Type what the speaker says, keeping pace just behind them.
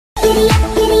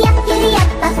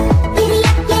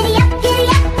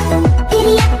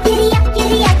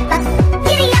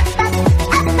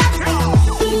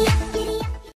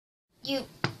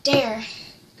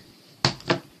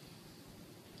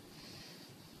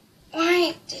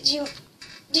Why did you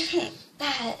do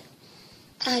that?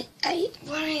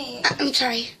 Why? I'm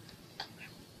sorry.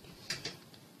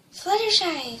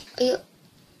 Fluttershy,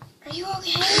 are you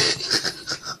okay?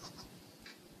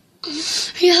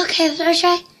 Are you okay,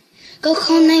 Fluttershy? Go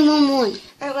call 911.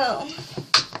 I will.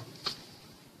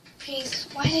 Please,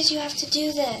 why did you have to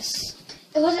do this?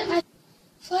 It wasn't my...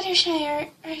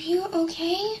 Fluttershy, are you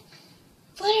okay?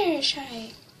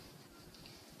 Fluttershy.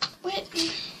 What?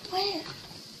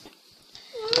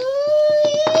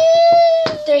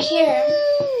 They're here.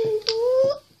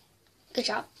 Good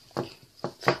job.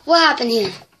 What happened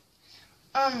here?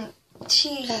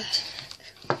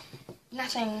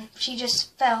 Nothing. She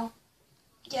just fell.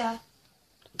 Yeah.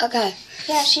 Okay.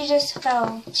 Yeah, she just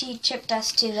fell. She chipped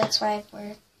us too, that's why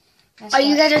we're messed Are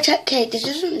you up. guys okay? This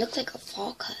doesn't look like a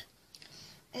fall cut.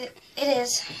 It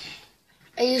is.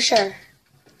 Are you sure?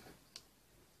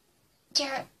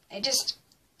 Yeah, I just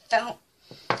fell.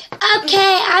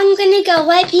 Okay, I'm gonna go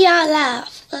wipe you all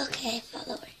off. Okay,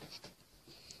 follower.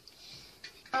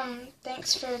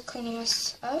 Thanks for cleaning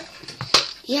us up.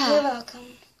 Yeah. You're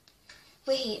welcome.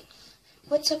 Wait,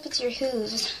 what's up with your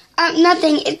hooves?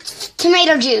 Nothing. It's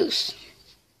tomato juice.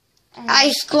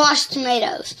 I squashed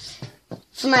tomatoes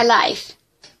for my life.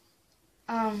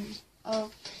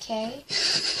 Okay.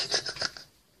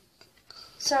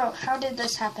 So, how did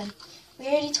this happen? We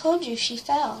already told you she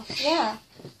fell. Yeah.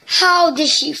 How did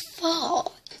she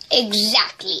fall?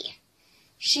 Exactly.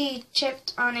 She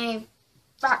chipped on a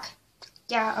rock.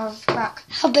 Yeah, a rock.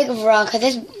 How big of a rock?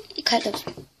 This kind of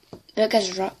big as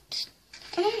a rock.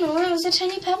 I don't know. It was a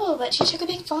tiny pebble, but she took a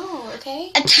big fall,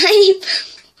 okay? A tiny...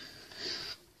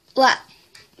 What?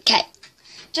 Okay.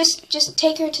 Just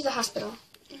take her to the hospital.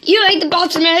 You ain't the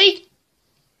boss of me.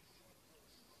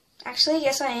 Actually,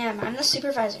 yes I am. I'm the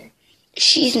supervisor.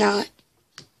 She's not.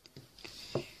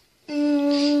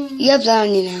 You have that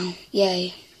on you now.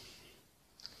 Yay.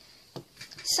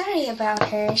 Sorry about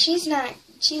her. She's not...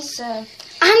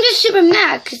 I'm just super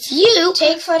mad because you...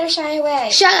 Take Fluttershy away.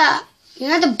 Shut up. You're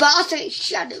not the boss of me.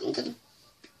 Shut up.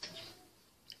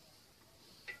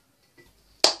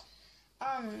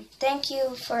 Thank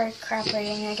you for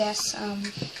cooperating, I guess.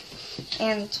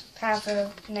 And have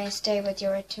a nice day with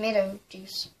your tomato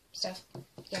juice stuff.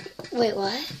 Yeah. Wait,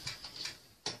 what?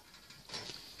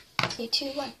 3,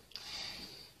 2, 1.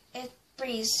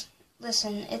 Breeze,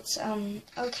 listen, it's,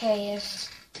 okay if...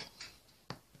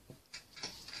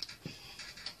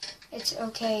 It's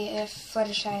okay if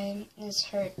Fluttershy is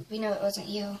hurt. We know it wasn't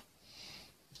you.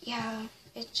 Yeah,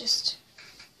 it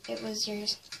was your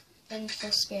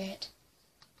vengeful spirit.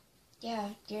 Yeah,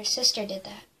 your sister did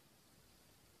that.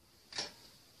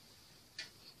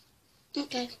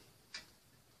 Okay.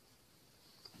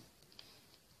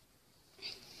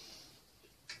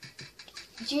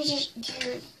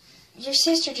 Your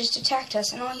sister just attacked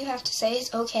us, and all you have to say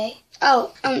is okay.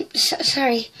 Oh,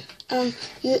 sorry.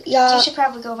 Y'all... You should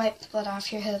probably go wipe the blood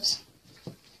off your hooves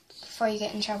before you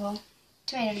get in trouble.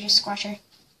 Tomato juice squasher.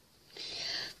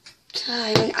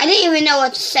 I didn't even know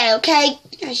what to say, okay?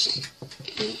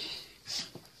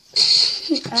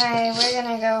 Alright, we're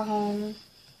gonna go home.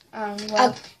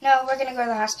 No, we're gonna go to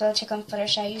the hospital, check on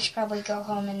Fluttershy. You should probably go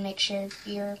home and make sure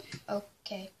you're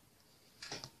okay.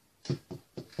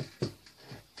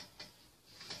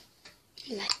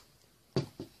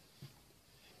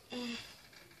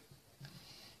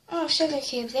 Oh, Sugar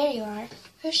Cube, there you are.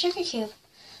 Who's Sugar Cube?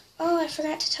 Oh, I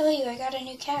forgot to tell you, I got a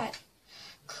new cat.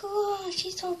 Cool,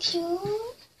 she's so cute.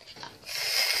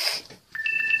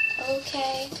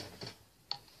 Okay.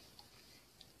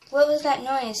 What was that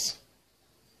noise?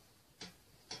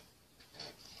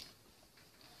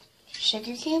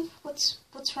 Sugar Cube? What's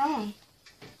wrong?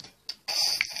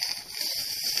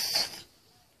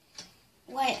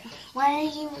 What? Why are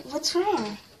you... What's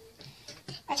wrong?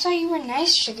 I thought you were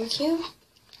nice, Sugar Cube.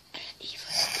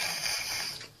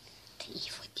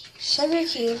 Sugar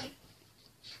Cube.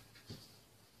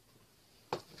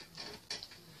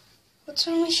 What's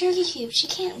wrong with Sugar Cube? She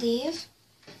can't leave.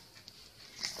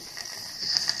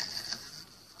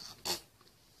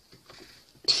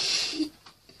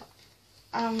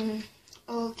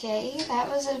 Okay, that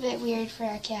was a bit weird for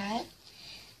a cat.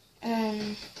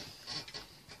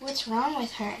 What's wrong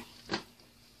with her?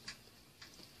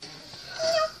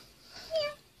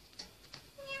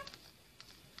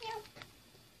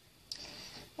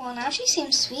 Well, now she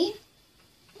seems sweet.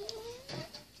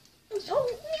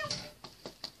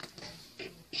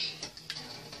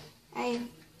 I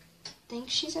think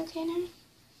she's okay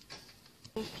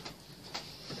now.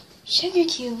 Sugar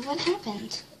Cube, what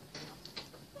happened?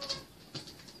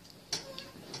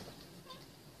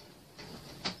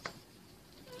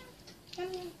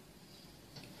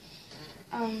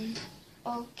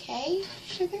 Okay,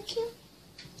 Sugar Cube?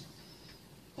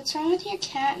 What's wrong with your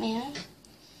cat, man?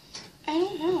 I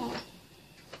don't know.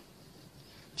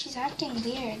 She's acting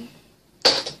weird.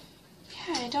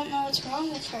 Yeah, I don't know what's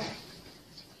wrong with her.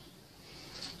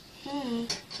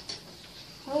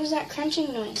 What was that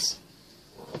crunching noise?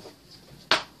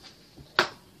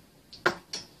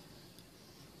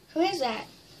 Who is that?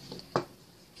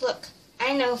 Look,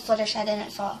 I know Fluttershy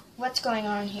didn't fall. What's going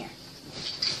on here?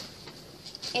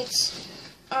 It's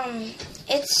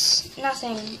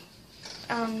nothing.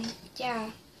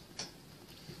 Yeah.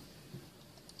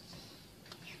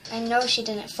 I know she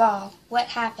didn't fall. What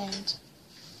happened?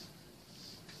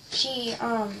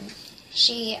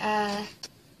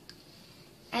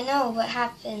 I know what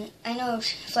happened. I know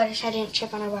Fluttershy didn't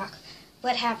trip on a rock.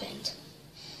 What happened?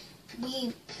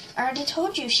 We already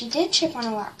told you she did trip on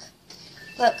a rock.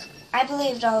 Look, I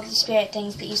believed all of the spirit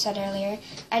things that you said earlier.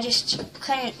 I just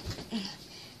couldn't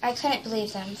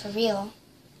believe them for real.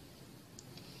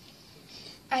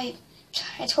 I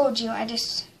told you, I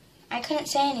couldn't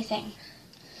say anything.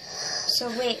 So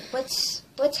wait,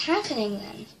 what's happening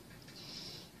then?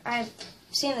 I've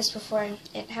seen this before.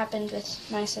 It happened with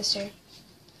my sister.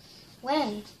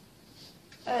 When?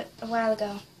 A while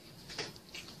ago.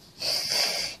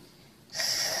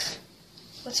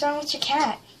 What's wrong with your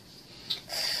cat?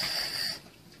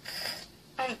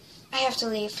 I have to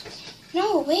leave.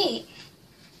 No, wait.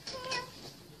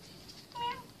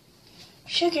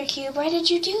 Sugar Cube, why did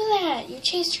you do that? You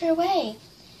chased her away.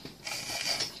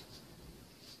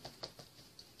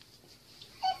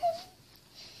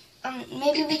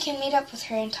 Maybe we can meet up with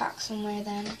her and talk somewhere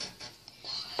then.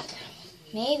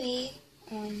 Maybe.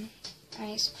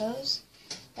 I suppose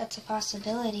that's a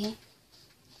possibility.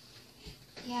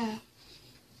 Yeah.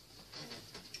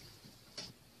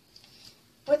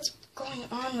 What's going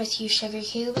on with you, Sugar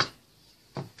Cube?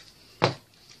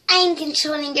 I'm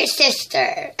controlling your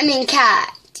sister. I mean,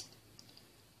 cat.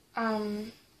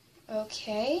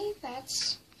 Okay,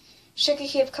 that's... Sugar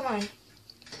Cube, come on.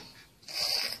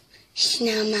 She's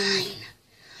now mine.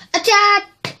 Attack!